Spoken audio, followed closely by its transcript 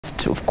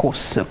to, of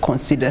course,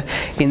 consider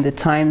in the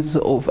times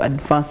of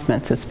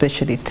advancements,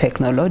 especially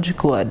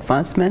technological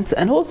advancements,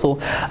 and also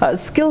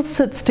skill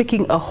sets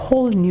taking a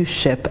whole new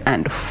shape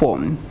and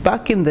form.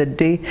 Back in the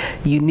day,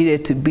 you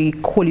needed to be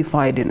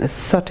qualified in a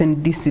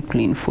certain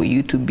discipline for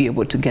you to be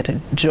able to get a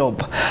job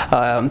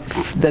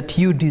that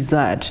you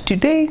desired.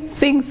 Today,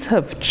 things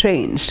have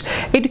changed.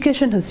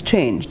 Education has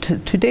changed.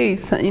 Today,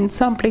 in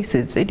some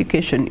places,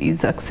 education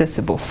is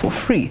accessible for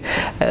free.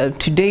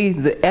 Today,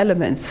 the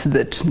elements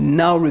that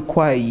now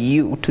require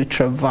you to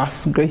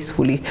traverse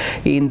gracefully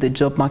in the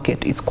job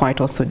market is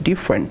quite also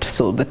different.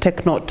 So the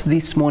Tech Note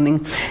this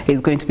morning is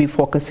going to be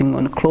focusing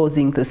on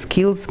closing the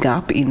skills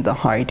gap in the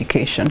higher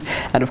education,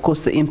 and of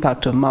course the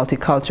impact of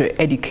multicultural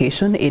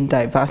education in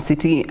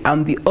diversity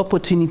and the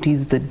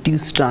opportunities that do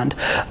stand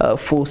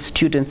for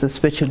students,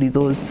 especially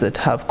those that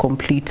have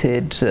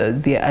completed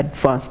their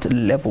advanced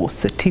level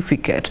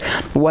certificate.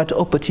 What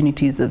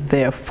opportunities are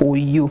there for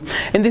you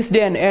in this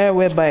day and era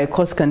whereby a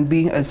course can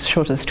be as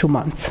short as 2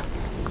 months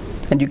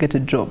and you get a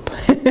job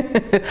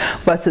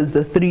versus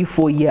the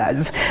 3-4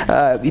 years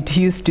it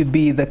used to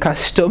be the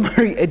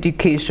customary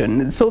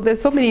education. So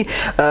there's so many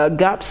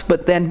gaps,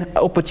 but then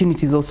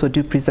opportunities also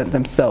do present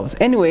themselves.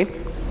 Anyway,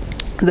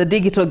 the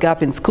digital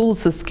gap in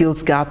schools, the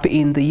skills gap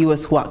in the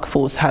U.S.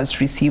 workforce has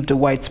received a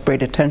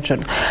widespread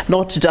attention,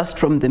 not just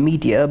from the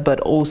media, but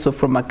also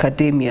from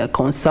academia,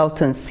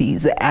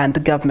 consultancies,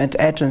 and government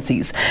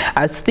agencies.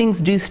 As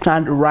things do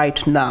stand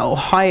right now,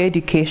 higher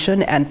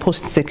education and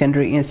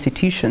post-secondary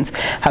institutions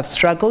have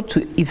struggled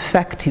to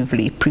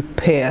effectively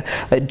prepare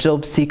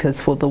job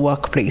seekers for the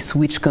workplace,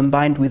 which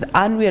combined with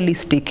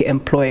unrealistic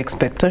employer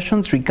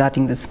expectations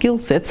regarding the skill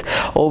sets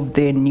of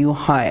their new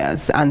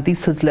hires. And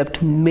this has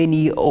left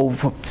many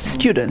of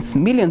students,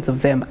 millions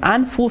of them,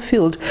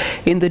 unfulfilled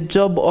in the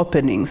job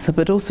openings.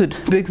 But also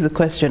it begs the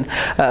question,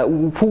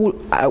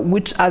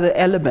 which other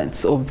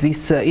elements of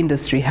this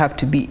industry have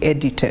to be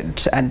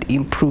edited and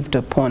improved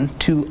upon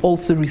to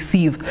also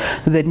receive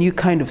the new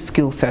kind of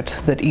skill set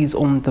that is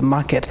on the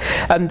market.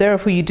 And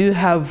therefore you do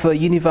have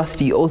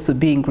university also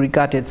being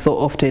regarded so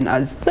often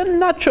as the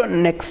natural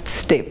next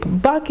step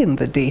back in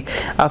the day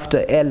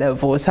after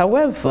A-levels.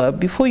 However,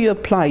 before you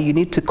apply, you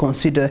need to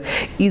consider,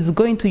 is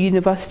going to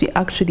university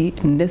actually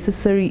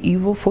necessary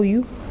evil for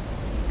you?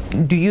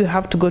 Do you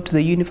have to go to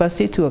the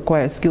university to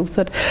acquire a skill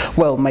set?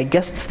 Well, my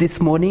guests this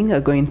morning are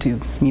going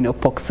to,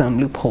 poke some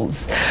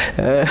loopholes,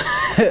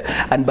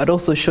 but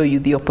also show you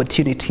the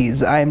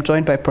opportunities. I am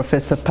joined by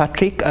Professor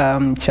Patrick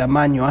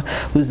Kyamanywa,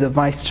 who's the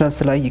Vice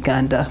Chancellor,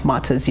 Uganda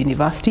Martyrs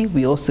University.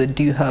 We also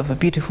do have a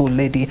beautiful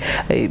lady,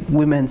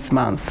 Women's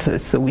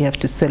Month, so we have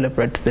to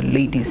celebrate the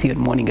ladies here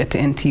on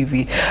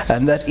MorningAtNTV,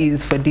 and that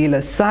is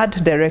Fadhila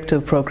Saad, Director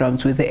of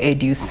Programs with the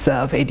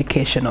Eduserv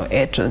Education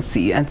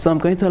Agency. And so I'm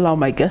going to allow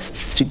my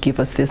guests to give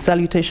us their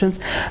salutations,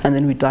 and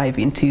then we dive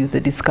into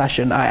the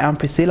discussion. I am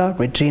Priscilla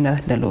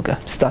Regina Naluga,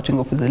 starting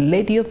off with the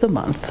Lady of the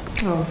Month.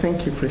 Oh,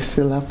 thank you,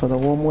 Priscilla, for the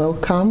warm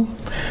welcome.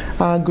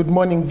 Good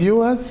morning,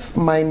 viewers.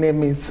 My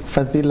name is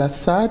Fadhila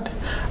Saad.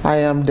 I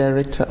am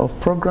Director of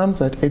Programs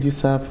at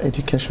Eduserv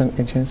Education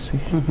Agency.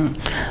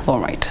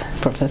 All right,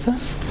 Professor.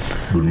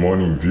 Good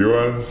morning,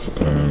 viewers.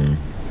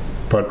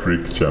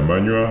 Patrick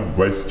Kyamanywa,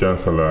 Vice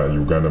Chancellor,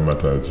 Uganda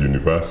Martyrs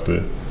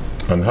University,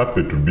 and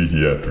happy to be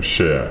here to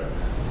share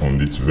on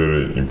this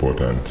very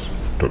important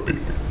topic.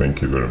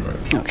 Thank you very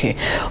much. Okay,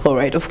 all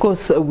right. Of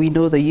course, we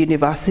know the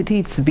university,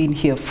 it's been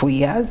here for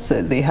years.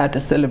 They had a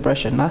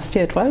celebration last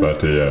year, it was?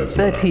 30 years.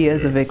 30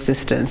 years of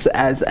existence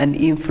as an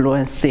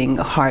influencing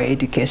higher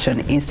education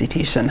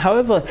institution.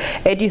 However,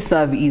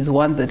 Eduserv is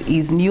one that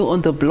is new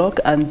on the block,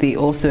 and they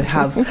also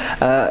have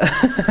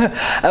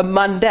a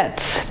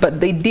mandate, but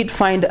they did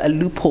find a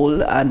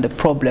loophole and a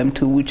problem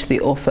to which they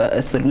offer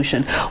a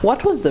solution.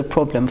 What was the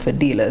problem,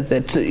 Fadhila,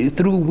 that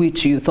through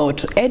which you thought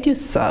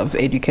Eduserv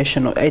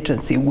Educational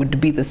Agency would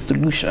be the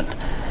solution?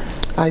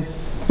 I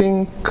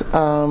think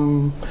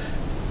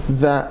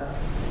that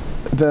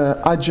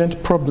the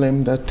urgent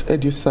problem that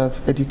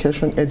Eduserv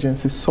Education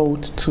Agency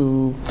sought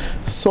to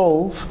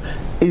solve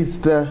is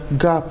the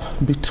gap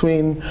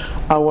between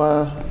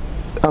our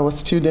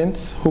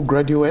students who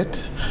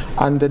graduate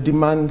and the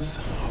demands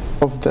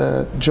of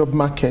the job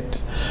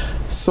market.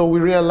 So we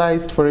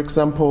realized, for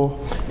example,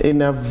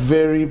 in a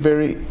very,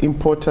 very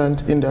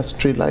important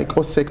industry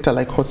or sector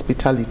like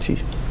hospitality,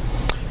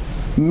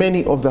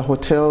 many of the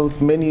hotels,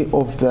 many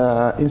of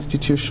the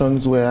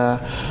institutions were,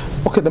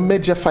 the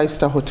major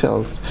 5-star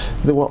hotels,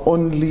 they were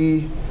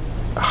only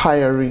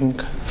hiring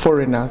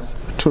foreigners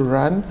to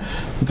run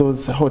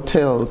those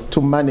hotels,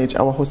 to manage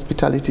our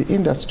hospitality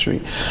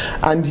industry.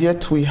 And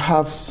yet we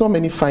have so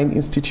many fine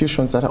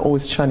institutions that are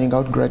always churning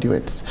out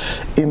graduates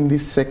in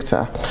this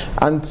sector.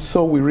 And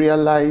so we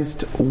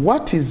realized,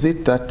 what is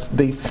it that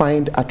they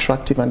find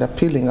attractive and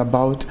appealing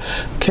about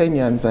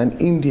Kenyans and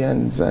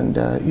Indians and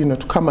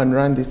to come and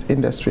run this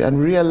industry,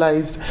 and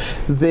realized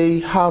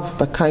they have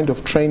the kind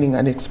of training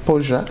and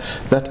exposure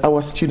that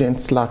our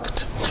students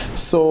lacked.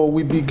 So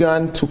we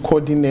began to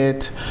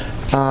coordinate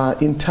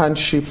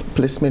internship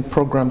placement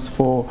programs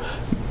for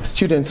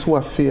students who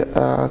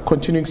are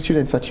continuing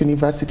students at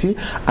university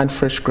and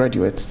fresh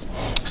graduates.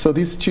 So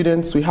these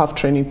students, we have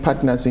training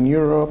partners in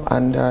Europe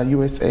and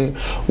USA,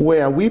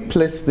 where we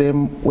place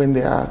them when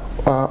they are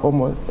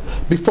almost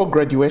before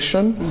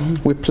graduation.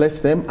 We place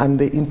them and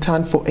they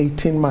intern for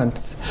 18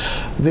 months.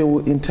 They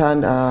will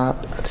intern at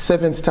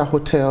 7-star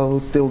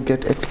hotels. They will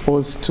get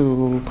exposed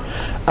to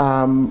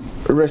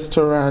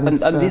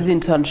restaurants. And these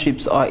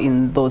internships are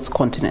in those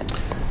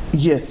continents?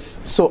 Yes.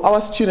 So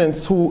our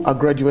students who have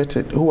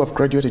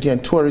graduated here in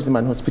tourism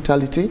and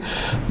hospitality,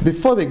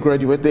 before they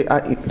graduate, they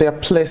are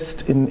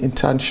placed in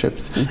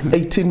internships,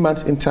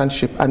 18-month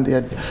internship, and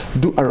they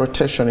do a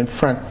rotation in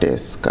front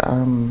desk,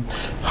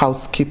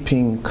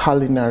 housekeeping,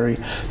 culinary.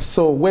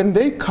 So when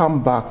they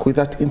come back with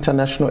that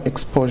international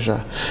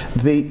exposure,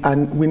 we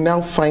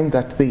now find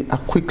that they are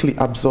quickly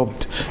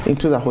absorbed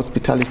into the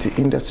hospitality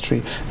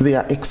industry. They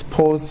are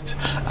exposed.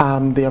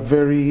 They are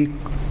very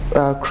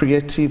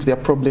creative, they're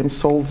problem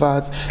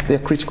solvers, they're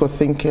critical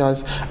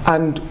thinkers,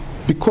 and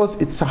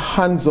because it's a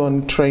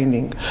hands-on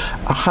training,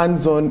 a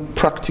hands-on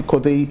practical,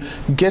 they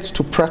get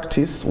to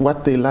practice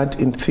what they learned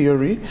in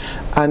theory,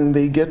 and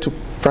they get to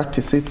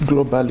practice it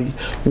globally,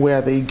 where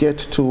they get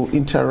to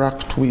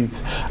interact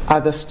with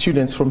other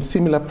students from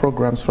similar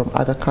programs from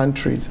other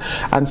countries,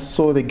 and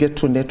so they get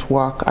to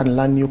network and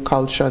learn new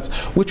cultures,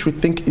 which we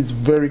think is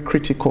very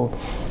critical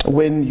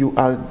when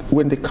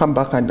they come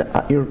back and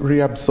are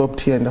reabsorbed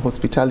here in the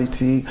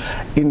hospitality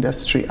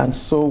industry. And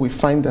so we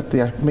find that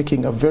they are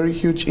making a very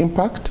huge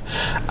impact,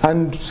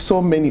 and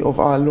so many of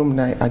our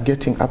alumni are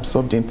getting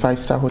absorbed in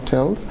 5-star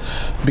hotels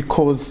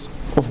because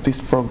of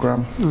this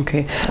program.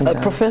 Okay.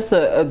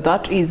 Professor,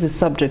 that is a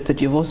subject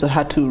that you've also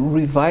had to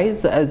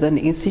revise as an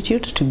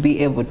institute to be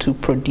able to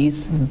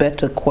produce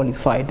better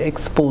qualified,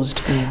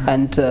 exposed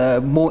and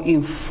more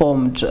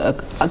informed a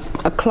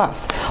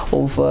class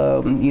of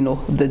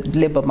the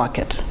labor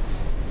market.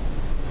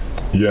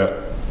 Yeah.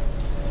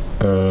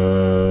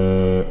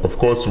 Of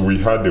course, we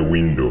had a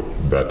window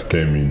that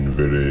came in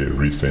very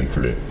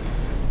recently.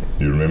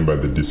 You remember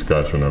the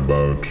discussion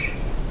about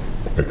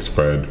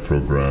expired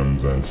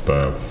programs and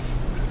stuff,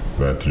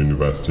 that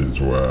universities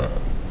were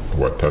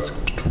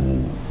tasked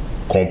to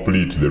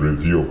complete the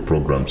review of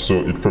programs.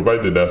 So it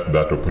provided us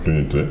that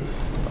opportunity,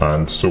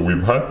 and so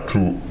we've had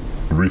to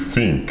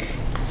rethink,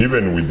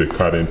 even with the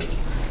current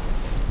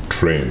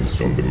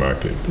trends on the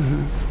market,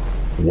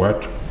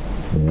 what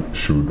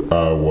should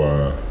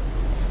our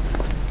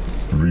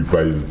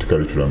revised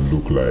curriculum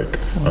look like.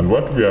 And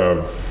what we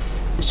have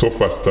so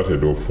far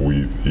started off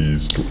with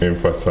is to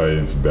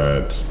emphasize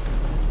that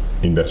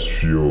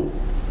industrial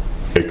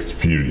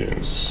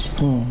experience,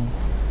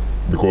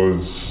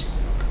 because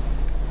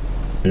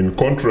in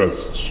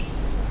contrast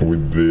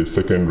with the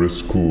secondary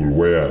school,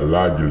 where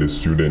largely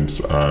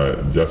students are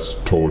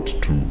just taught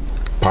to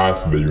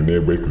pass the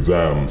UNEB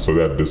exam so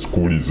that the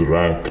school is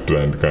ranked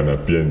and can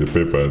appear in the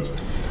papers,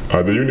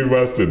 at the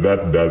university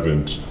that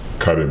doesn't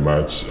carry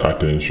much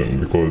attention,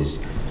 because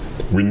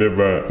we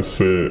never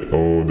say,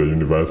 oh, the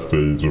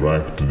university is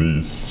ranked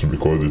this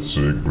because its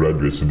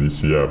graduates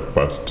this year have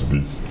passed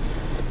this.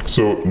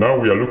 So now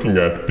we are looking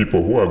at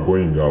people who are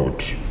going out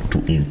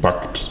to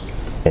impact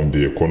on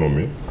the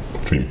economy,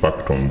 to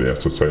impact on their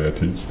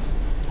societies,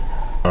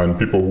 and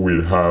people who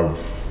will have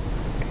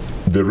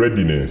the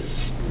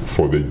readiness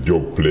for the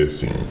job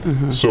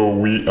placing. So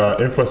we are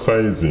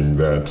emphasizing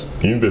that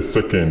in the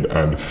second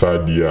and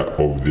third year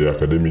of the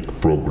academic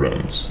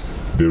programs,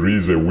 there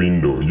is a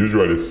window,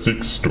 usually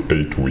 6 to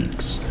 8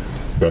 weeks,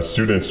 that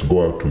students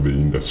go out to the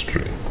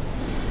industry.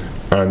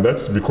 And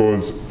that's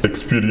because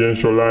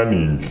experiential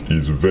learning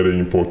is very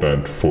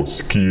important for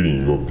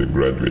skilling of the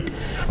graduate.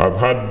 I've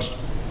had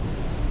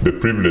the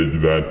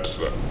privilege that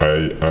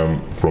I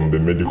am from the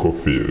medical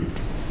field.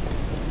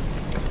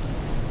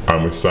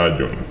 I'm a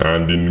surgeon,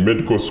 and in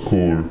medical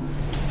school,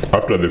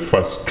 after the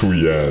first 2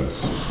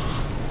 years,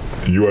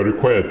 you are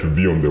required to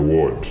be on the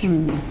ward,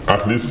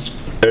 at least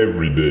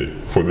every day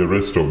for the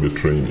rest of the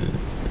training,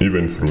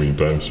 even through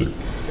internship.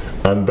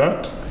 And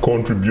that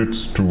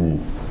contributes to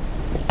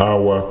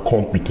our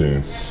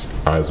competence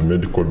as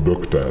medical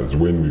doctors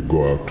when we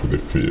go out to the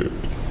field.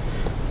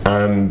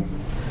 And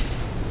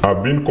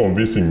I've been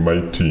convincing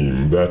my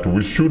team that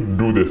we should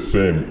do the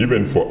same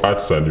even for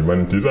arts and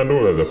humanities and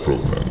all other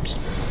programs,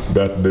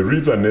 that there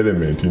is an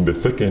element in the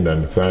second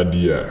and third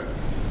year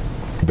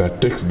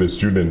that takes the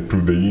student to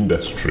the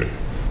industry.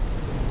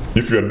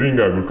 If you are doing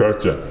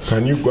agriculture,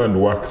 can you go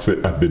and work, say,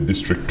 at the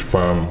district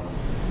farm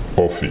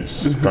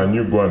office? Can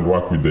you go and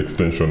work with the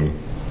extension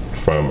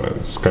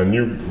farmers? Can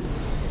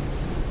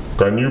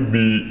you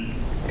be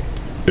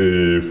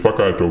a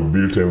faculty of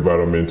built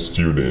environment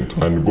student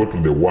and go to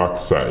the work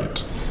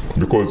site?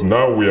 Because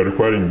now we are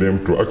requiring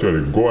them to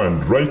actually go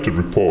and write a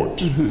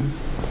report,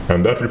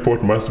 and that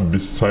report must be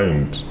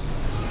signed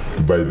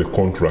by the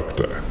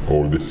contractor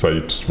or the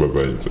site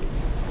supervisor,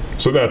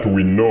 so that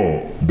we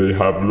know they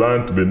have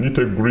learned the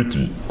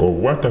nitty-gritty of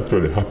what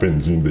actually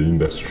happens in the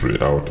industry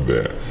out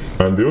there.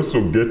 And they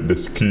also get the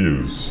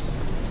skills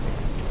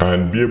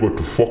and be able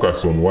to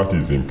focus on what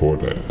is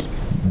important,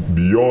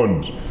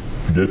 beyond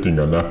getting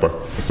an upper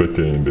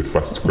second in the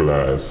first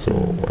class or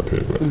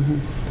whatever.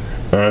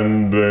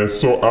 And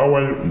so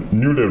our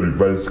newly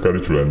revised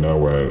curricula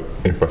now are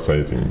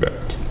emphasizing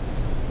that.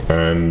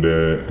 And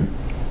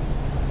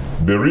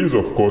there is,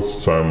 of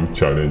course, some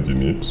challenge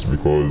in it,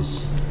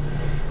 because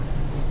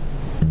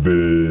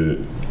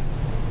the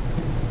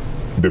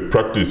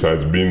practice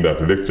has been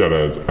that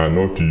lecturers are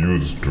not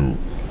used to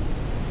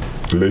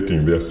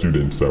letting their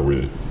students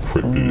away for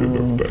a period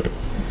of time.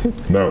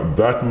 Now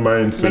that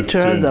mindset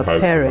lecturers are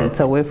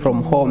parents away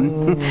from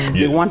home.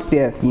 They want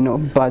their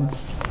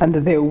buds under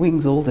their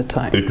wings all the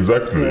time.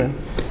 Exactly.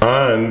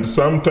 And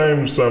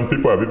sometimes some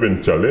people have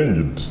even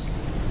challenged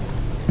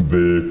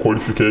the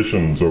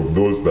qualifications of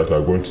those that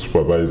are going to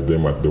supervise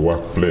them at the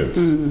workplace.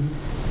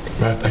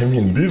 But I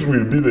mean, these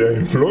will be their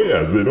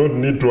employers. They don't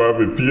need to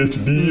have a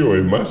PhD or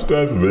a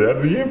master's. They are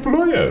the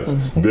employers.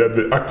 They are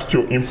the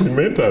actual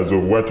implementers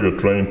of what you're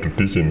trying to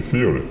teach in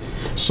theory.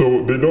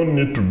 So they don't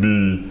need to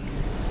be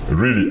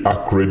really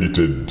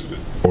accredited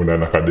on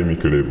an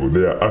academic level.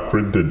 They are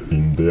accredited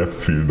in their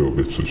field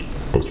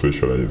of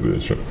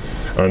specialization.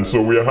 And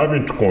so we are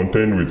having to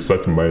contend with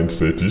such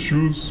mindset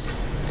issues,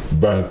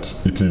 but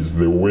it is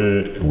the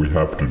way we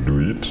have to do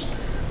it.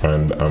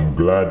 And I'm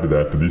glad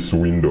that this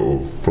window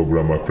of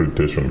program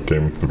accreditation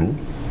came through.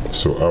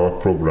 So our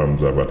programs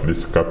have at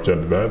least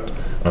captured that.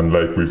 And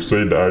like we've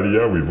said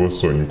earlier, we've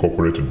also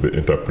incorporated the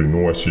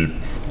entrepreneurship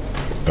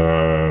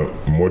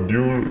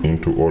module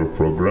into all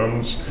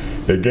programs,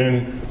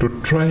 again, to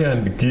try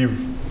and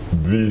give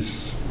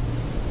this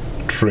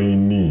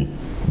trainee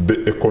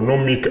the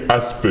economic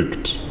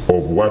aspect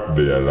of what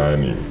they are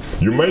learning.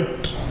 You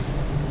might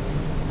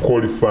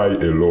qualify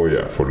a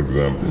lawyer, for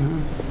example,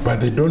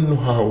 but they don't know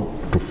how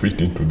to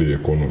fit into the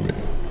economy.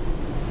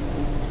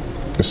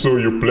 So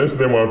you place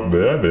them out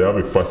there, they have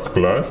a first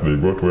class, they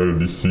got well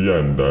this year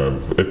and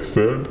have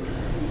excelled,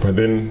 but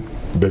then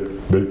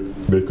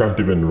they can't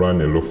even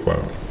run a law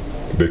firm.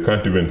 They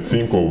can't even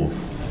think of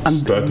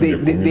starting a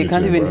community. They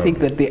can't even think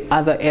that the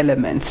other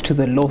elements to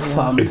the law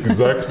firm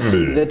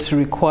that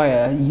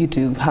require you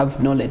to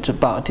have knowledge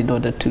about in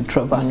order to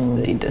traverse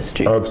the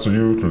industry.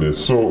 Absolutely.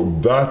 So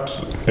that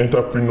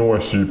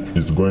entrepreneurship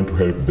is going to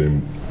help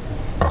them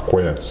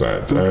acquire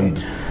such. And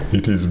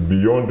it is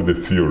beyond the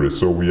theory,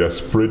 so we are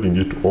spreading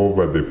it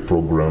over the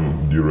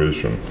program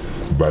duration.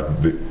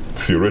 But the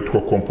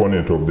theoretical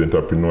component of the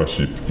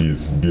entrepreneurship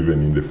is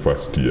given in the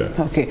first year.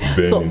 Okay,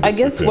 so I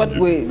guess what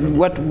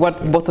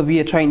both of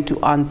you are trying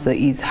to answer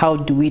is, how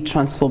do we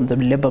transform the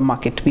labor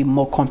market to be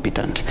more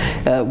competent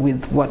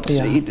with what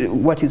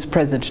is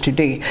present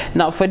today?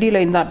 Now,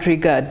 Fadhila, in that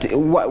regard,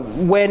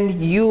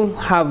 when you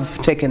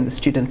have taken the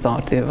students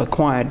out, they've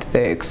acquired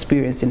their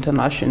experience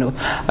international,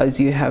 as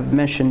you have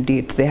mentioned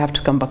it, they have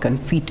to come back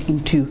and fit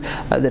into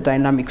the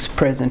dynamics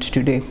present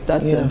today.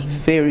 That's a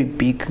very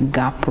big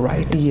gap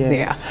right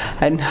there.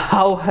 And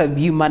how have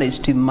you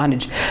managed to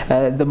manage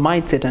the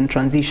mindset and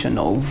transition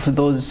of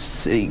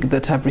those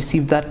that have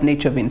received that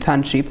nature of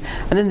internship,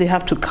 and then they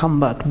have to come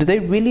back? Do they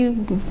really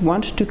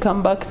want to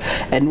come back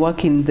and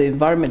work in the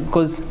environment?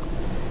 Because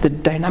the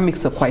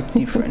dynamics are quite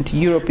different.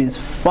 Europe is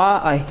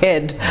far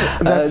ahead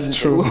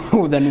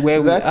than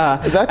where we are.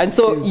 And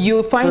so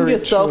you find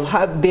yourself,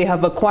 they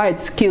have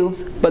acquired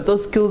skills, but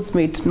those skills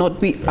may not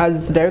be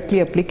as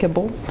directly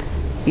applicable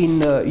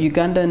in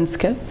Ugandan's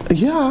case?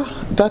 Yeah,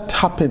 that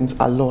happens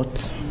a lot,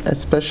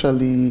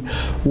 especially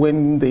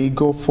when they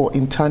go for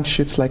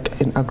internships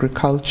like in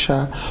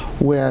agriculture,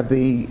 where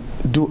they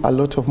do a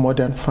lot of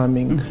modern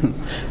farming.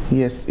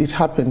 Yes, it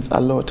happens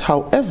a lot.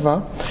 However,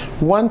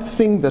 one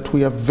thing that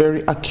we are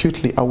very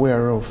acutely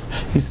aware of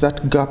is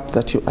that gap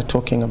that you are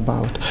talking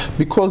about,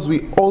 because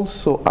we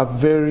also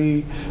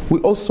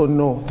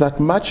know that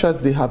much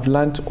as they have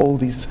learned all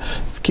these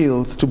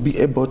skills to be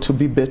able to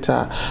be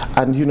better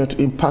and to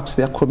impact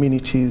their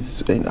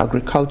communities in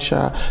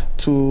agriculture,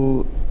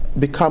 to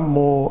become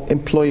more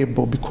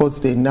employable because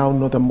they now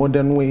know the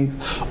modern way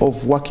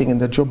of working in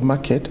the job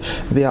market,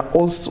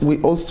 we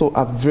also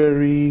are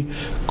very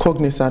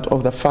cognizant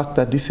of the fact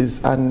that this is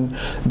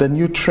the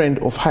new trend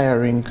of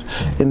hiring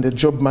in the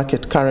job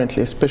market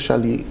currently,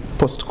 especially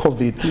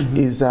post-COVID,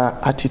 is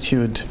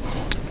attitude.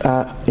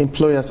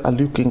 Employers are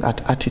looking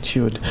at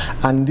attitude,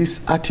 and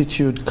this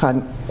attitude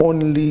can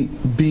only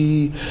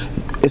be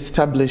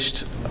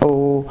established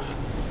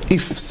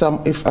if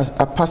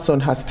a person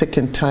has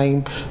taken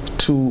time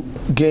to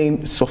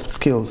gain soft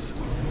skills,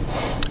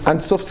 and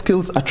soft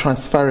skills are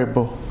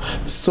transferable.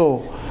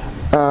 So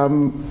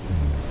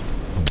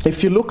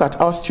if you look at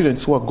our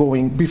students who are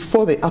going,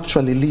 before they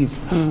actually leave,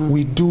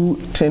 we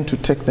do tend to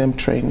take them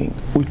training,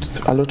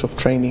 with a lot of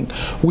training.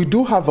 We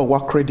do have a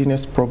work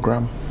readiness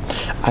program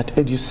at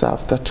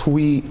Eduserv that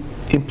we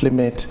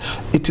implement.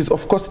 It is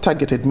of course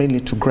targeted mainly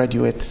to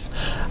graduates,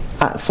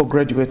 for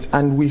graduates,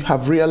 and we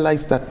have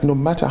realized that no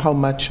matter how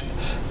much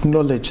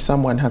knowledge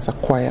someone has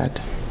acquired,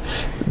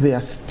 there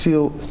are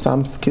still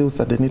some skills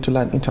that they need to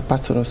learn,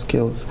 interpersonal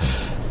skills,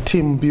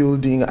 team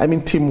building,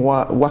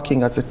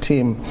 working as a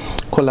team,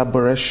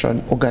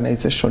 collaboration,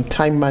 organization,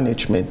 time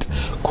management,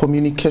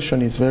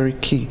 communication is very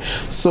key.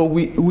 So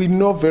we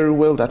know very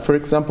well that, for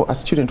example, a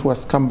student who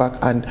has come back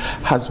and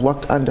has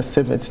worked under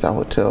 7-star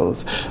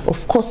hotels,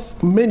 of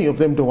course, many of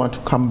them don't want to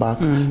come back,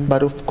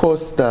 but of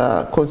course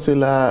the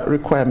consular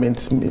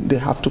requirements, they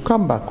have to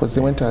come back because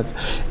they went as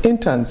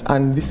interns,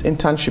 and this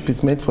internship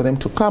is meant for them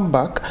to come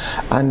back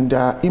and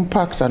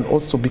impact and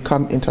also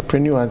become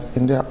entrepreneurs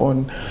in their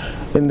own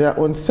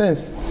sense.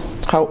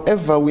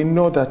 However, we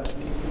know that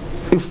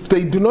if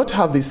they do not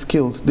have these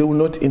skills, they will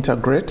not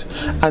integrate,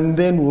 and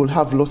then we will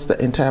have lost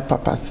the entire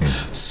purpose.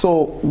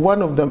 So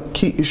one of the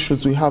key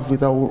issues we have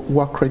with our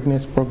work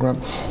readiness program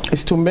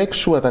is to make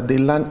sure that they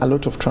learn a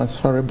lot of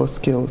transferable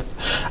skills.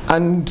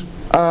 And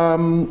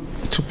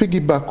to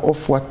piggyback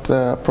off what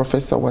the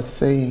professor was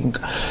saying,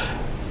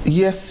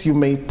 yes,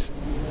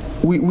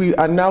 we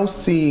are now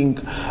seeing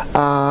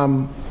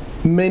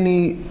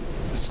many,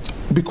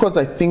 because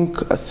I think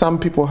some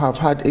people have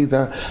had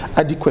either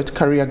adequate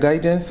career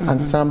guidance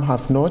and some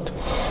have not.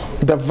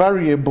 The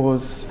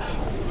variables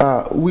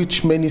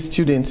which many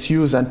students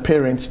use and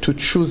parents to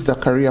choose the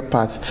career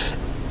path,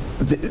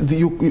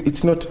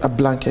 it's not a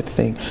blanket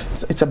thing.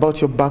 It's about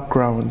your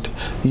background,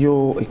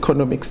 your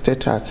economic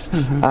status,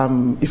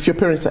 if your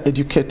parents are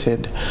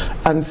educated.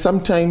 And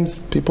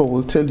sometimes people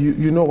will tell you,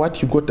 you know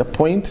what, you got the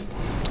points,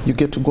 you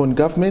get to go in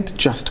government,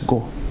 just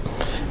go.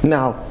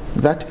 Now,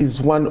 that is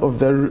one of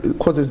the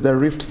causes the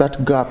rift,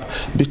 that gap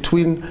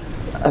between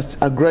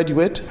a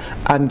graduate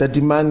and the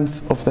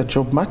demands of the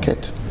job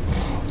market.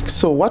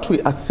 So what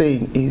we are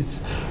saying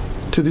is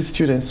to the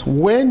students,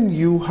 when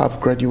you have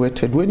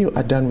graduated, when you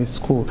are done with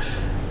school,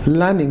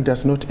 learning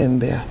does not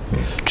end there.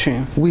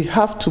 True. We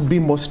have to be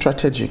more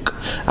strategic,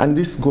 and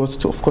this goes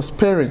to, of course,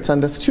 parents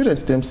and the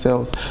students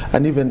themselves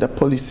and even the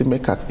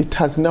policymakers. It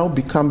has now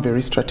become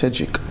very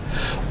strategic,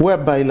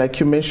 whereby, like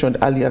you mentioned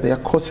earlier, there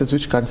are courses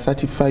which can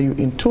certify you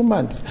in 2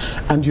 months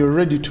and you're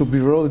ready to be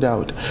rolled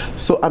out.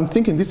 So I'm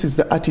thinking this is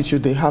the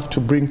attitude they have to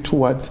bring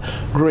towards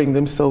growing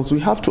themselves. We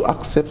have to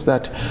accept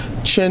that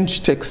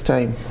change takes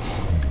time.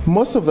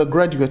 Most of the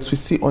graduates we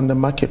see on the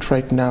market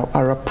right now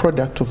are a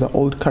product of the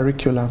old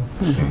curriculum,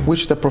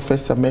 which the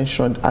professor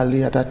mentioned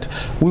earlier, that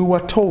we were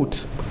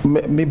taught,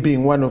 me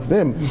being one of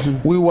them,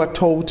 we were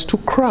taught to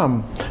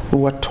cram, we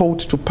were taught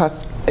to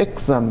pass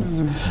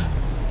exams.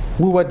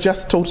 We were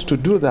just taught to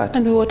do that.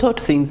 And we were taught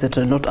things that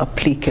are not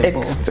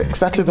applicable.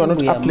 Exactly, they are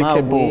not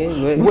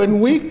applicable. When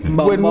we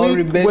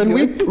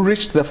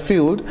reached the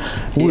field,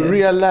 we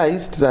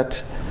realized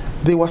that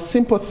there were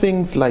simple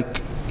things like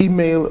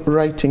email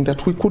writing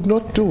that we could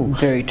not do.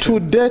 Very true.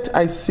 To date,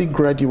 I see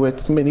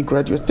graduates, many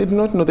graduates, they do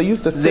not know. They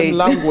use the same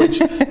language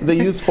they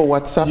use for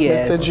WhatsApp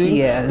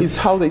messaging, is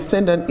how they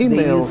send an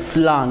email. They use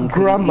slang.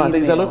 Grammar,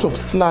 there's a lot of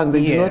slang.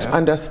 They do not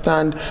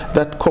understand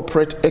that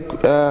corporate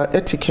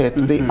etiquette.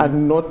 They are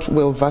not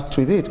well versed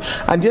with it.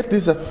 And yet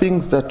these are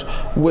things that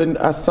when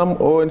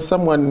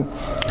someone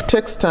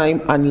takes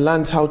time and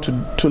learns how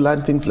to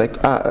learn things like,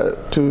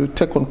 to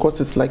take on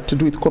courses like to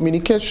do with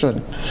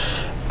communication,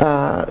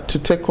 to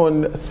take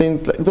on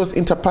things like those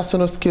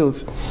interpersonal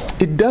skills,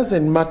 it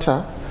doesn't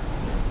matter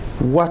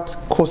what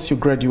course you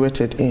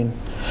graduated in.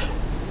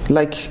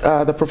 Like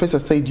the professor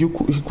said, he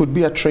could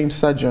be a trained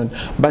surgeon,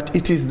 but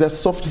it is the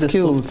soft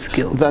skills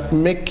that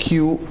make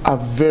you a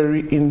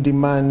very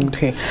in-demand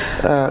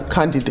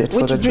candidate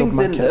for the job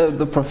market. Which brings in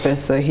the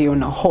professor here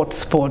on a hot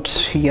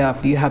spot.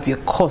 You have your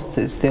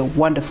courses. They're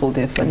wonderful.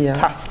 They're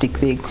fantastic.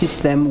 They equip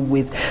them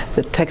with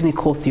the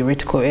technical,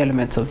 theoretical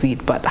elements of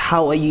it. But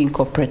how are you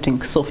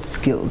incorporating soft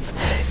skills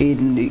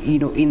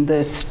in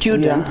the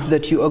student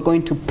that you are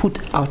going to put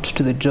out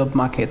to the job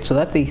market, so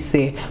that they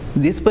say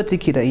this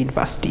particular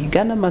university,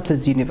 Uganda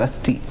Martyrs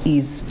University,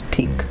 is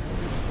tick?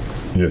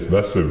 Yes,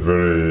 that's a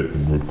very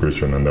good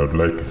question, and I would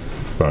like to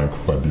thank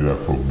Fadhila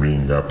for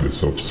bringing up the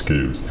soft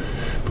skills,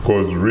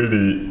 because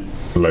really,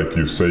 like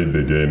you said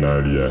again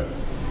earlier,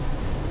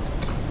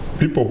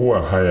 people who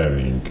are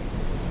hiring,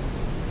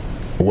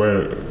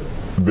 well,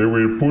 they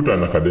will put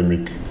an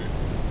academic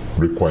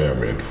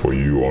requirement for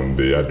you on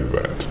the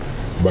advert,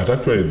 but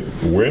actually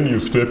when you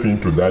step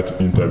into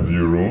that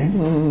interview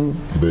room,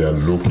 they are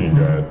looking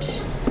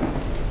at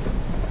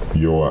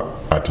your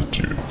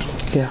attitude.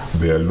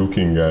 They are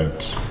looking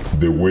at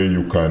the way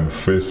you can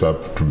face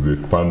up to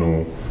the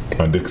panel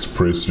and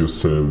express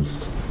yourself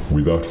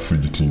without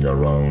fidgeting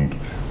around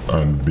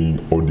and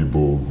being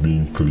audible,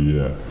 being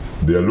clear.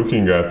 They are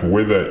looking at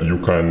whether you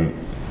can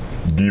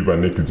give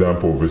an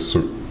example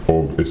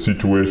of a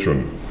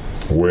situation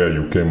where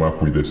you came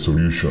up with a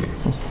solution.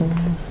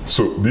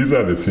 So these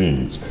are the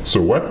things.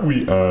 So what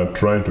we are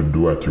trying to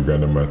do at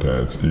Uganda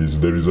Matters is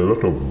there is a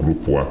lot of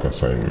group work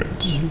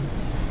assignments,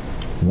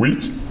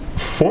 which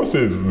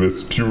forces the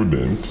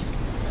student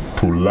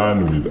to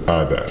learn with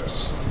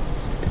others.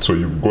 So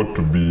you've got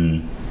to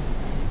be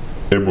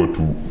able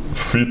to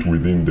fit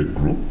within the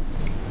group,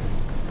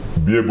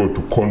 be able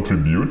to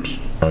contribute,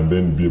 and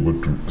then be able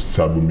to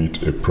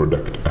submit a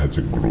product as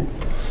a group.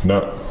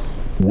 Now,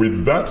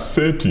 with that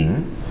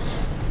setting,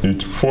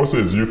 it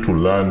forces you to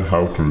learn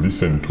how to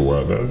listen to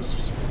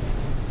others.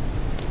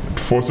 It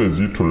forces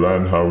you to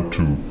learn how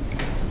to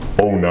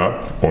own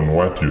up on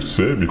what you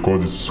say,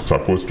 because it's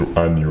supposed to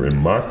earn you a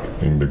mark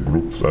in the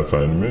group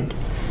assignment.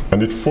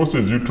 And it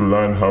forces you to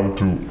learn how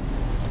to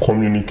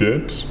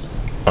communicate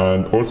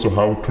and also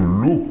how to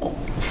look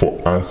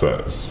for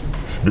answers.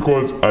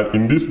 Because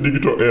in this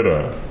digital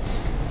era,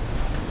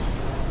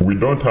 we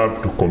don't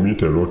have to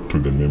commit a lot to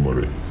the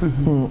memory.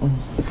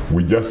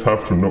 We just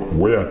have to know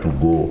where to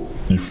go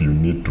if you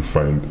need to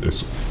find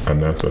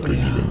an answer to a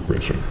given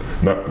question.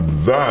 Now,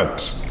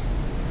 that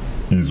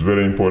is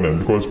very important,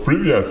 because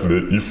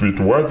previously, if it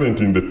wasn't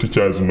in the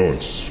teacher's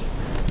notes,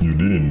 you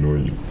didn't know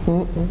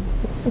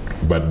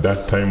it. But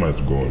that time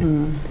has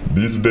gone.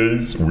 These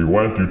days, we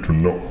want you to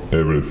know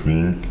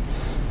everything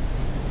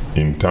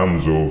in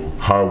terms of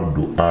how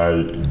do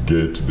I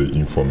get the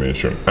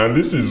information. And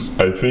this is,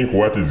 I think,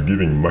 what is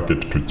giving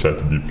market to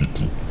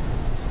ChatGPT.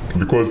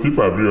 Because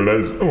people have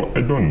realized, oh,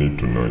 I don't need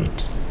to know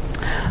it,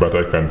 but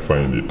I can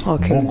find it.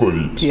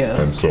 Google it,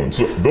 and so on.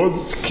 So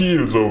those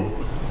skills of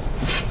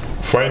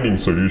finding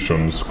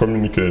solutions,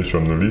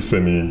 communication,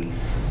 listening,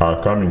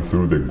 are coming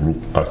through the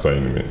group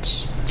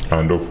assignments.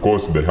 And of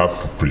course, they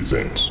have to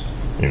present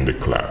in the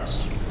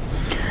class.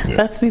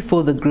 That's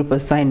before the group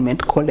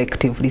assignment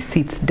collectively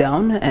sits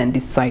down and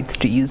decides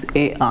to use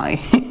AI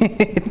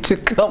to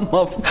come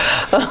up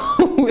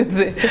with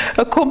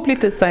a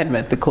complete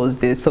assignment, because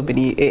there's so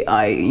many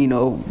AI,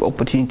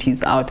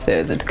 opportunities out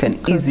there that can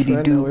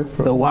easily do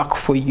the work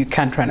for you. You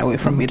can't run away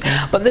from it.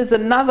 But there's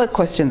another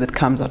question that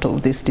comes out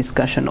of this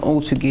discussion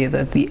altogether.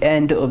 At the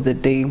end of the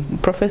day,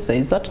 Professor,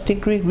 is that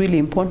degree really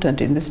important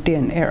in this day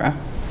and era?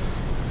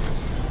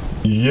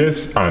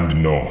 Yes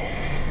and no.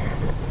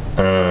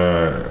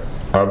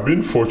 I've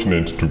been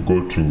fortunate to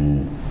go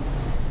to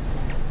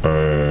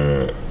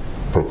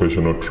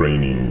professional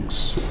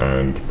trainings,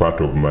 and part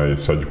of my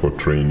surgical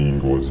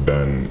training was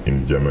done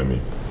in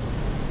Germany.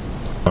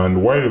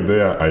 And while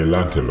there, I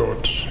learned a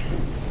lot.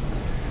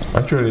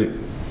 Actually,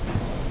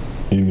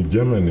 in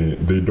Germany,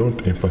 they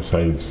don't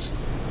emphasize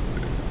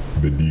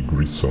the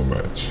degree so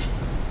much.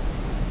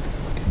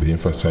 They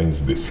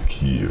emphasize the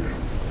skill.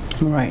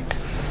 Right.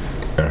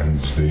 And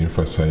they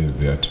emphasize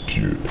the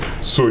attitude.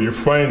 So you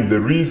find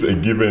there is a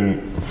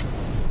given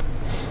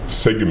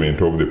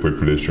segment of the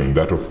population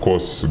that, of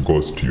course,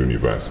 goes to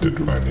university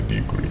to earn a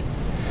degree.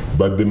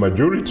 But the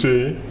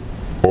majority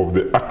of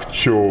the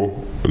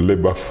actual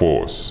labor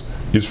force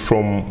is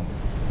from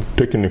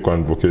technical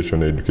and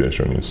vocational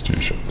education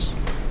institutions.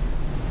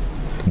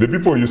 The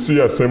people you see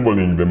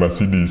assembling the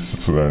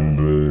Mercedes and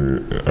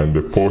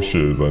the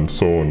Porsches and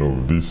so on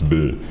of this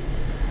day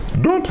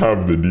don't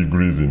have the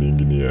degrees in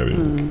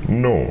engineering,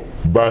 no,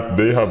 but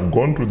they have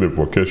gone to the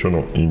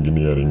vocational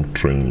engineering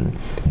training.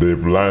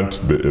 They've learned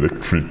the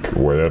electric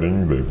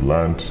wiring, they've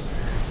learned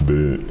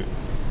the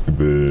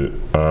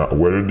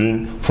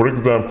welding. For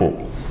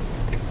example,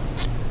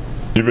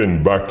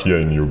 even back here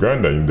in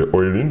Uganda, in the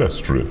oil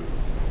industry,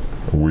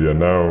 we are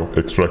now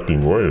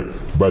extracting oil.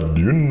 But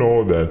do you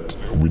know that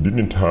we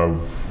didn't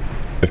have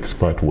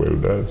expert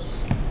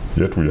welders,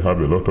 yet we have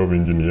a lot of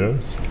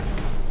engineers?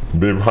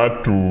 They've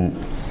had to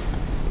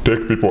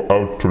take people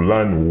out to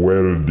learn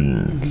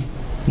welding.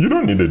 You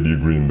don't need a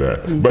degree in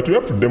that, but you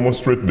have to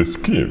demonstrate the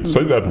skill,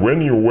 so that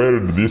when you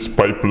weld this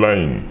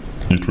pipeline,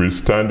 it will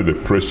stand the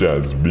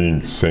pressures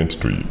being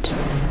sent to it.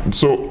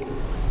 So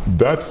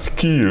that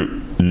skill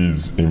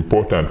is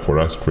important for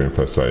us to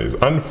emphasize.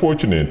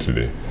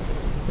 Unfortunately,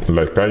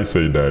 like I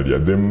said earlier,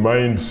 the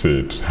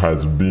mindset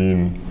has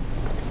been,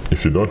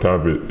 if you don't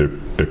have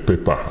a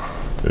paper,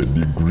 a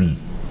degree,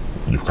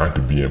 you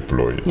can't be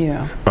employed.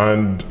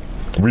 And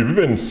we've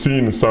even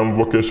seen some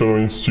vocational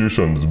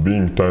institutions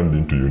being turned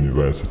into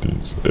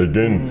universities,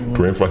 again,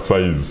 to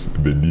emphasize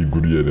the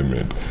degree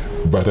element.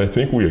 But I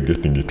think we are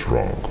getting it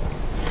wrong.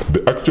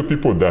 The actual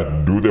people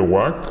that do the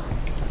work,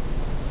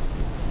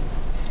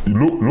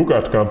 look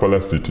at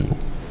Kampala City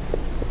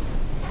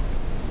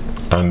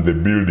and the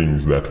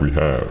buildings that we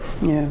have.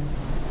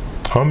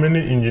 How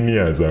many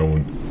engineers are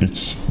on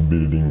each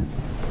building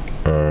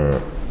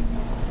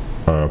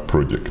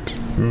project?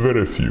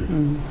 Very few.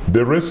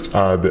 The rest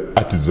are the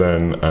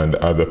artisan and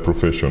other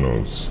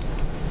professionals.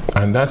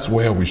 And that's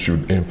where we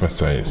should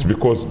emphasize,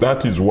 because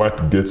that is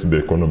what gets the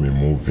economy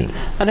moving.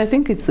 And I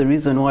think it's the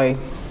reason why,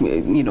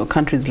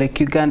 countries like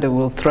Uganda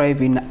will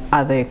thrive in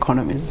other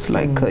economies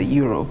like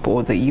Europe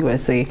or the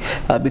USA,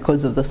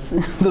 because of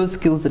those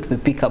skills that we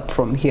pick up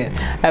from here.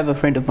 I have a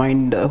friend of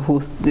mine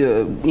who,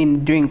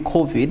 during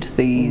COVID,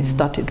 they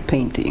started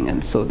painting,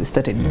 and so they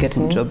started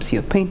getting jobs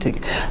here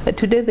painting.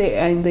 Today they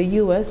are in the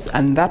US,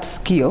 and that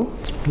skill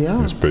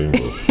is paying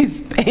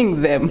is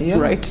paying them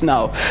right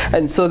now.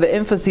 And so the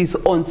emphasis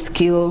on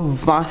skill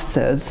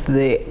versus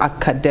the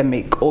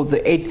academic or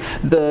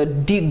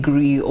the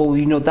degree, or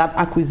that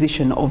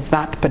acquisition of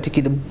that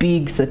particular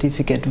big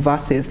certificate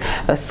versus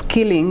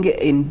skilling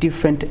in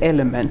different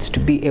elements to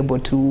be able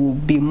to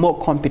be more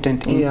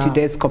competent in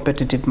today's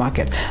competitive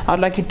market. I'd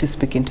like you to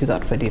speak into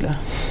that, Fadhila.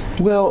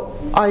 Well,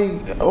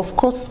 of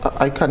course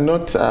I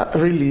cannot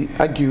really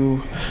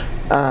argue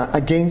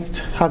against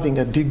having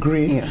a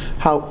degree,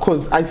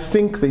 because I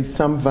think there's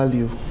some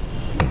value.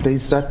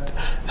 There's that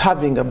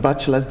having a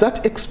bachelor's,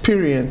 that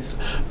experience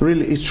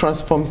really, it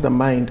transforms the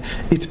mind.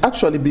 It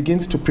actually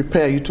begins to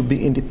prepare you to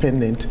be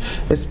independent,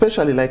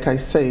 especially like I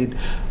said,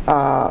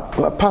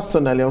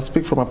 personally, I'll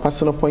speak from a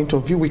personal point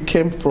of view. We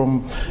came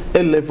from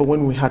A level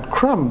when we had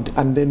crammed,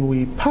 and then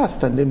we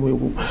passed, and then we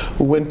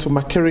went to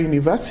Makerere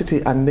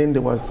University, and then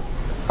there was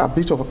a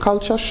bit of a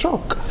culture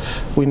shock.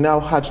 We now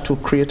had to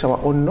create our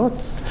own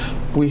notes.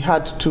 We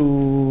had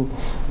to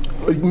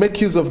make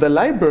use of the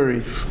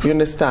library, you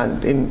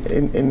understand.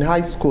 In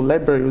high school,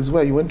 library was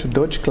where you went to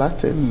dodge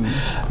classes,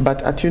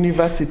 but at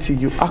university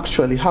you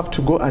actually have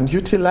to go and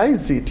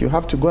utilize it. You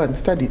have to go and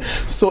study.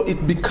 So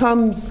it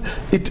becomes,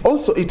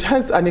 it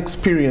has an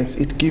experience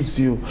it gives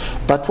you.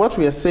 But what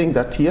we are saying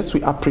that yes,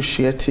 we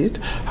appreciate it.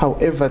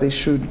 However, they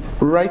should,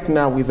 right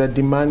now with the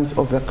demands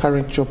of the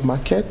current job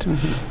market,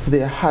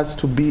 there has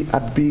to be a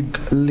big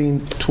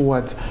lean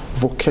towards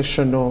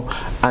vocational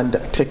and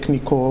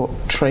technical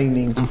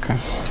training. Okay.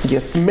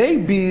 Yes,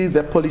 maybe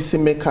the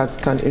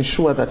policymakers can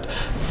ensure that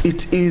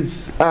it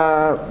is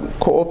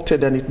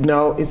co-opted, and it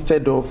now,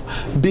 instead of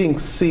being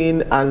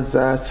seen as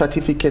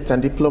certificates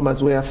and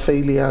diplomas where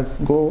failures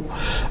go,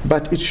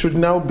 but it should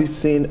now be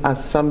seen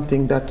as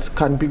something that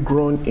can be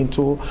grown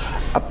into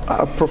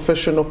a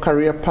professional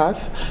career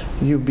path.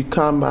 You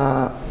become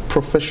a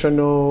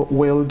professional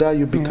welder,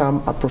 you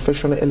become a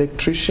professional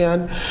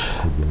electrician,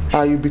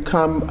 you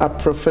become a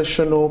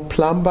professional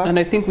plumber. And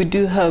I think we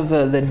do have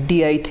the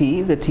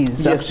DIT that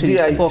is actually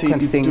focusing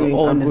is doing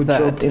on a good that.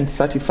 job in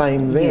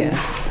certifying them.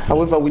 Yes.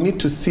 However, we need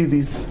to see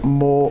this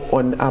more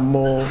on a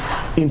more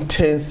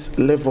intense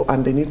level,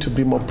 and they need to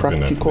be more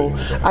practical,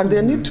 and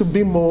there need to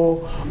be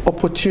more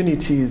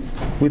opportunities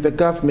with the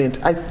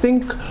government. I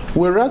think,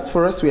 whereas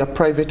for us we are a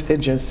private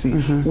agency,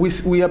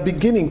 we are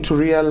beginning to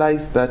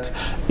realize that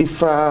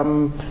if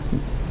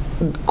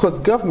because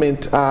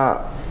government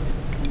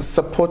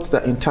supports the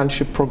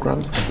internship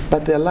programs,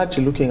 but they're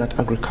largely looking at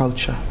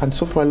agriculture, and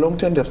so for a long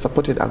time they've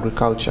supported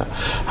agriculture.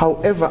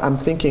 However, I'm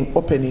thinking,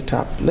 open it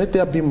up, let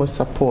there be more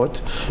support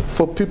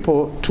for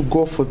people to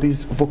go for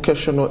these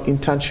vocational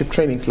internship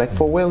trainings, like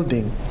for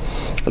welding.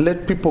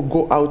 Let people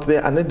go out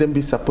there and let them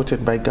be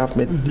supported by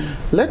government.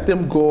 Let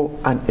them go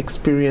and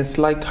experience,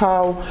 like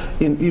how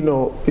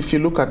if you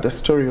look at the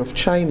story of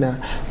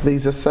China, there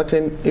is a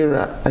certain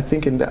era, I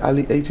think in the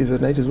early 80s or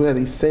 90s, where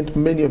they sent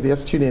many of their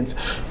students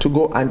to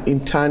go and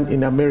intern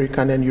in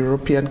American and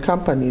European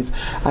companies.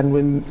 And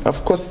when,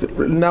 of course,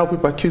 now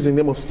people are accusing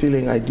them of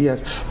stealing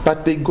ideas,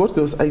 but they got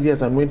those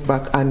ideas and went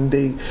back, and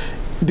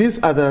these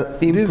are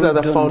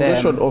the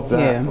foundation of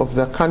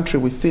the country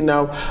we see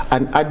now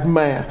and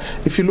admire.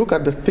 If you look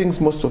at the things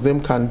most of them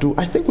can do,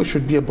 I think we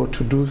should be able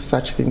to do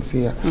such things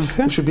here.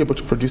 We should be able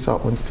to produce our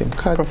own STEM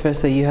cards.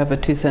 Professor, you have a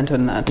 2 cents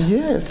on that.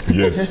 Yes.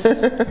 Yes.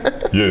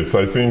 Yes,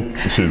 I think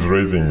she's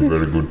raising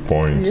very good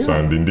points,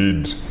 and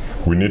indeed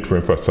we need to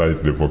emphasize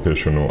the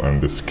vocational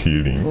and the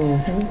skilling.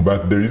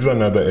 But there is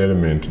another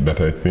element that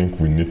I think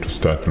we need to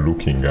start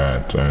looking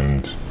at,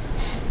 and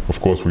of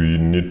course we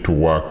need to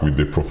work with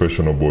the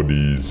professional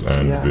bodies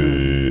and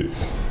the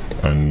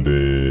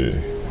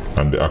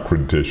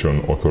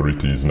accreditation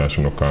authorities,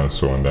 National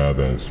Council and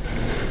others,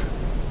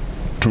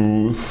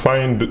 to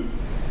find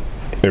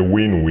a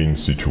win-win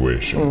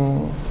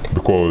situation.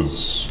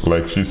 Because,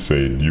 like she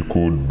said, you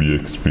could be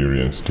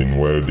experienced in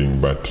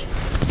welding, but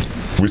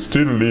we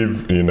still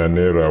live in an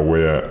era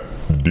where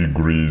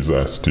degrees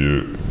are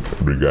still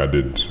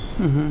regarded,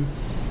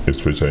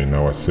 especially in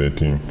our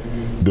setting.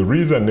 There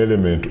is an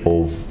element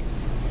of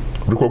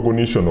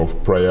recognition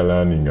of prior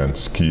learning and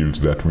skills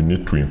that we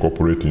need to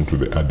incorporate into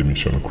the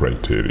admission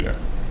criteria,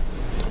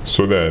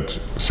 so that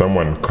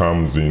someone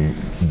comes in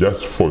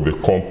just for the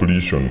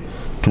completion,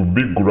 to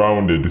be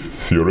grounded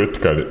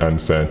theoretically and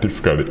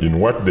scientifically in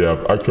what they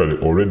have actually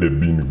already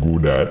been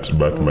good at,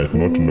 but might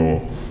not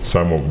know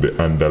some of the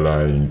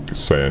underlying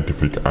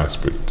scientific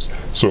aspects.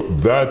 So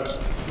that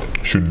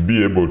should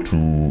be able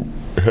to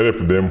help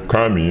them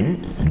come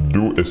in,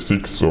 do a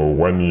 6 or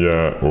 1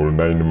 year or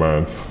 9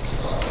 month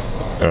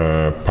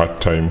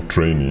part-time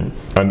training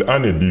and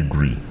earn a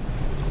degree.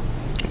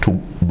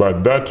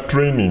 But that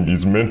training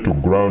is meant to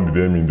ground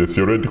them in the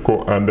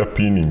theoretical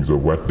underpinnings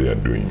of what they are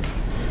doing.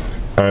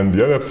 And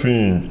the other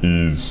thing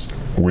is,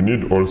 we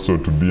need also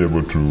to be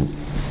able to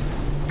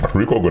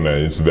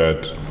recognize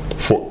that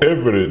for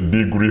every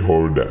degree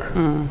holder,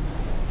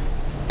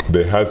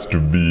 there has to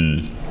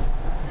be,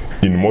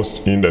 in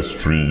most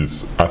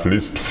industries, at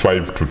least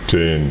 5 to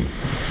 10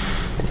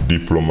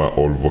 diploma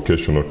or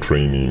vocational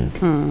training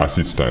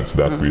assistants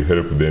that will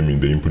help them in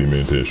the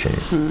implementation.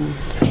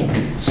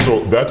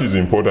 So that is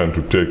important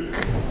to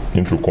take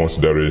into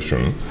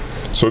consideration,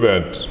 so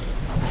that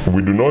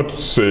we do not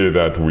say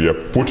that we are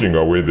putting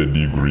away the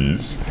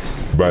degrees,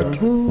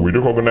 but we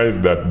recognize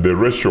that the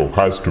ratio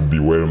has to be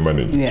well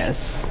managed.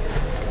 Yes.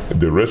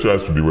 The ratio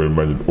has to be well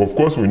managed. Of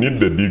course, we need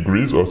the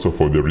degrees also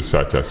for the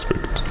research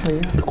aspect,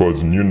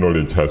 because new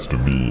knowledge has to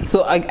be.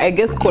 So I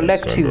guess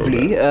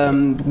collectively,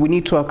 we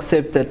need to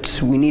accept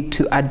that we need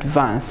to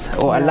advance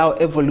or allow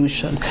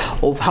evolution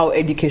of how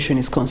education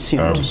is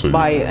consumed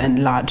by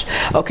and large.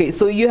 Okay,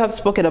 so you have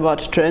spoken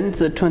about trends.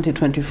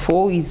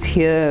 2024 is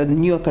here,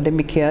 new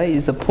academic year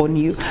is upon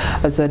you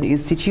as an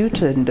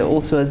institute and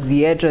also as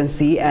the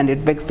agency, and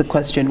it begs the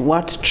question,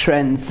 what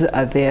trends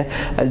are there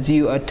as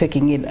you are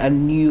taking in a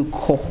new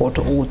cohort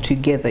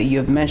altogether? You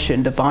have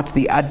mentioned about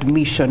the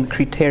admission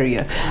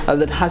criteria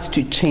that has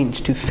to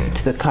change to fit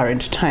the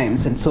current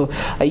times, and so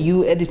are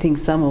you editing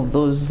some of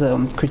those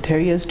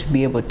criteria to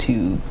be able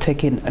to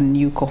take in a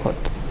new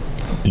cohort?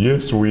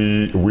 Yes,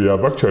 we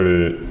have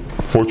actually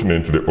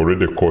fortunately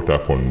already caught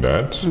up on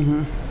that.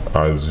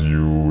 As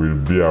you will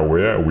be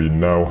aware, we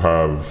now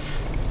have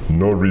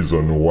no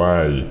reason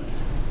why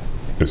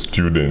a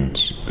student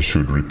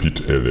should repeat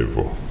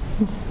A-level.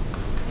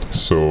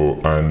 So,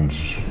 and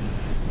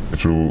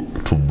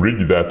to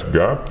bridge that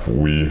gap,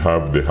 we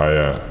have the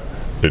higher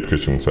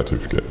education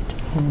certificate,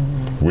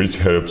 which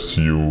helps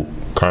you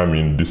come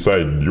in,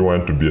 decide, do you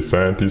want to be a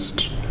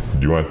scientist,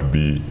 do you want to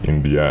be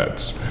in the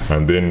arts?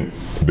 And then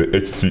the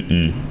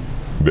HCE,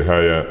 the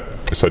higher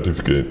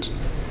certificate,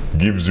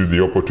 gives you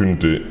the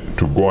opportunity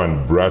to go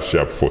and brush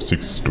up for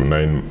 6 to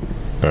 9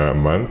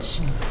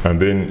 months, and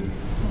then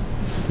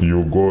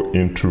you go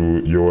into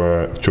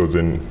your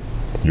chosen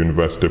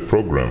university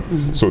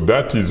program. So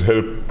that is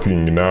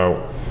helping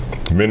now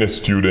many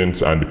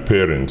students and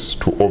parents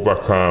to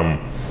overcome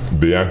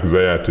the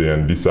anxiety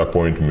and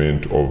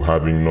disappointment of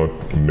having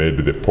not made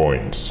the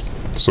points.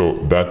 So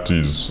that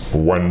is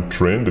one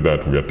trend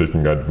that we are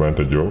taking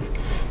advantage of.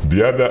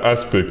 The other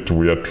aspect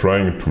we are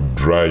trying to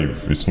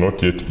drive, it's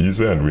not yet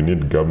easy and we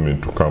need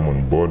government to come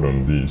on board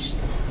on this,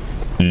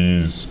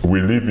 is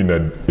we live in a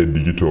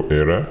digital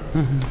era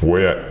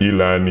where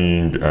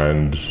e-learning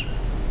and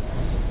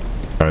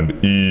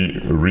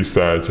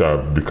e-research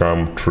have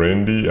become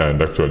trendy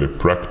and actually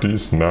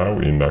practiced now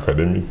in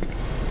academic,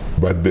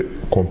 but the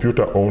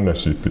computer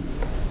ownership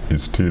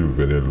is still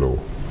very low.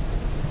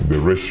 The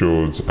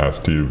ratios are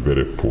still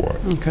very poor.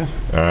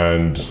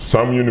 And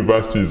some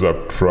universities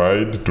have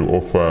tried to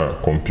offer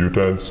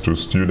computers to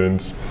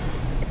students,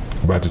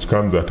 but it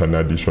comes at an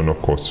additional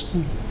cost.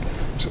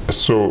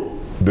 So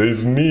there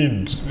is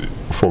need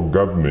for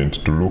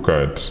government to look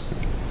at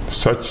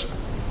such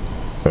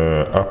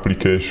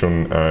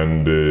application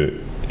and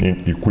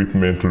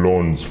equipment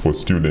loans for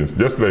students,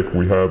 just like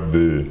we have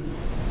the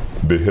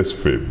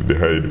HESFEB, the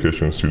Higher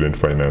Education Student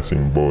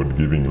Financing Board,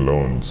 giving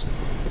loans.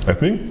 I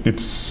think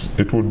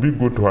it would be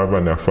good to have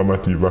an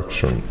affirmative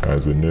action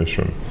as a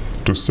nation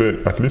to say,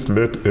 at least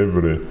let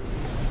every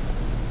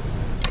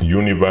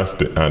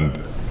university and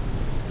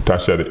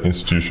tertiary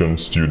institution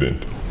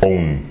student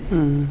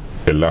own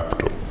a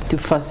laptop. To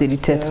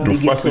facilitate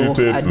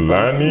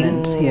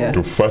learning,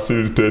 to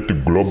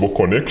facilitate global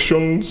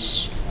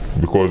connections,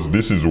 because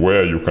this is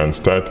where you can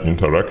start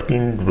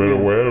interacting very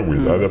well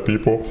with other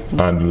people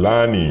and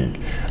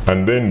learning,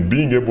 and then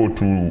being able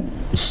to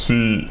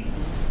see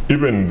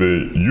even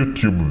the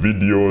YouTube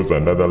videos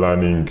and other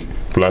learning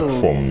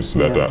platforms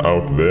that are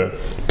out there.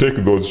 Take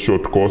those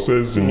short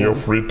courses in your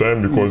free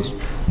time, because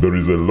there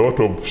is a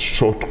lot of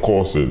short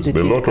courses,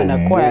 a lot of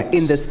acquire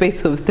in the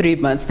space of 3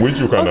 months, which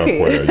you can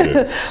acquire.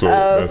 Yes. So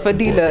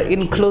Fadhila,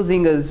 in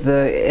closing, as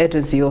the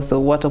agency also,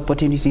 what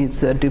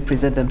opportunities do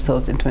present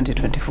themselves in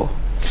 2024?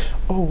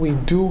 Oh, we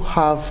do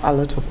have a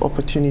lot of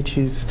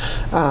opportunities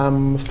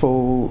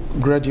for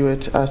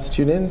graduate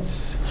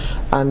students,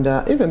 and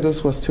even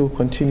those who are still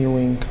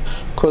continuing,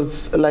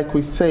 because like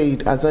we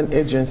said, as an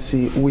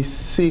agency, we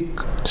seek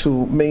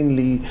to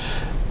mainly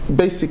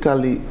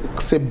basically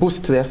say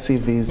boost their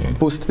CVs,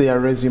 boost their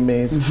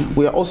resumes.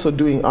 We are also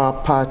doing our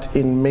part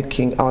in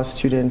making our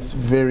students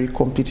very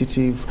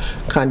competitive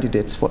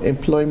candidates for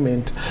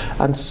employment,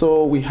 and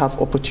so we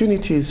have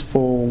opportunities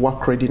for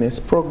work readiness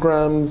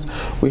programs,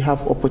 we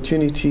have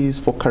opportunities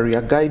for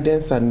career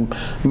guidance and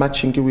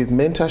matching it with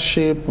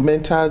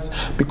mentors,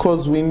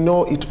 because we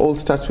know it all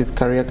starts with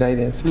career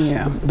guidance.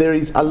 There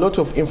is a lot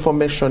of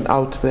information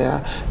out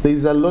there, there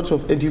is a lot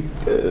of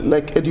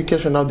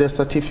education out there,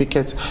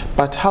 certificates,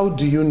 but how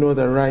do you know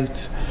the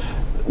right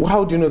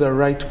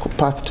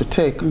path to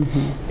take?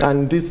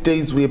 And these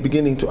days we are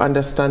beginning to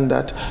understand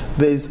that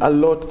there is a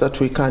lot that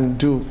we can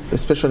do,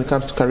 especially when it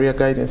comes to career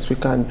guidance. We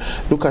can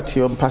look at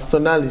your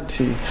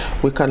personality,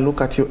 we can look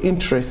at your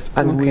interests,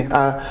 and we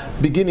are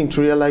beginning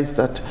to realize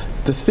that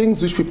the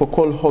things which people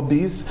call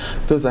hobbies,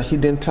 those are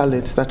hidden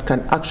talents that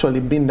can actually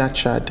be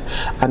nurtured,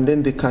 and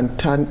then they can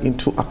turn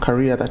into a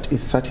career that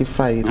is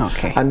certified.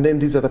 Okay. And then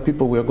these are the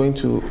people we are going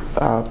to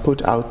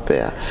put out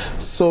there.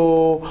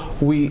 So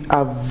we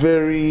are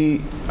very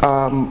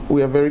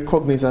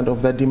cognizant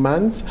of the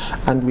demands,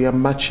 and we are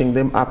matching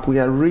them up. We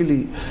are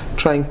really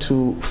trying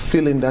to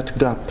fill in that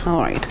gap.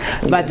 All right.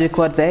 Magic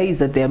word there is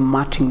that they're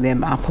matching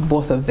them up,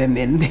 both of them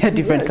in their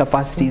different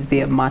capacities.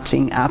 They are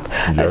matching up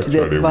to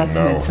the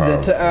advancements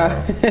that are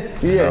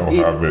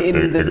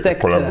in the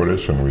sector.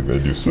 Collaboration with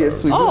Eduserv.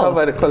 Yes, we do have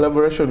a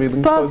collaboration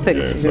with Perfect.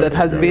 Yes, that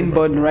has been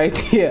born right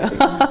here.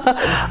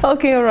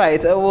 Okay, all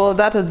right. Well,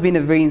 that has been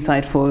a very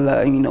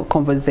insightful,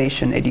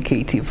 conversation,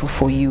 educative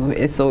for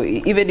you. So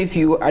even if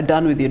you are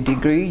done with your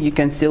degree, you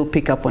can still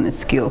pick up on a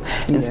skill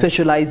and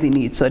specialize in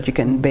it so that you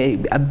can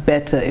be a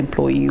better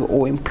employee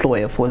or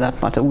employer for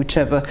that matter.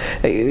 Whichever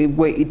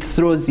way it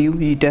throws you,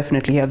 you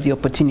definitely have the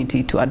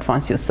opportunity to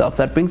advance yourself.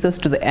 That brings us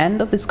to the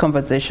end of this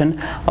conversation.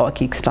 Our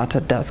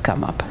Kickstarter does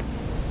come up.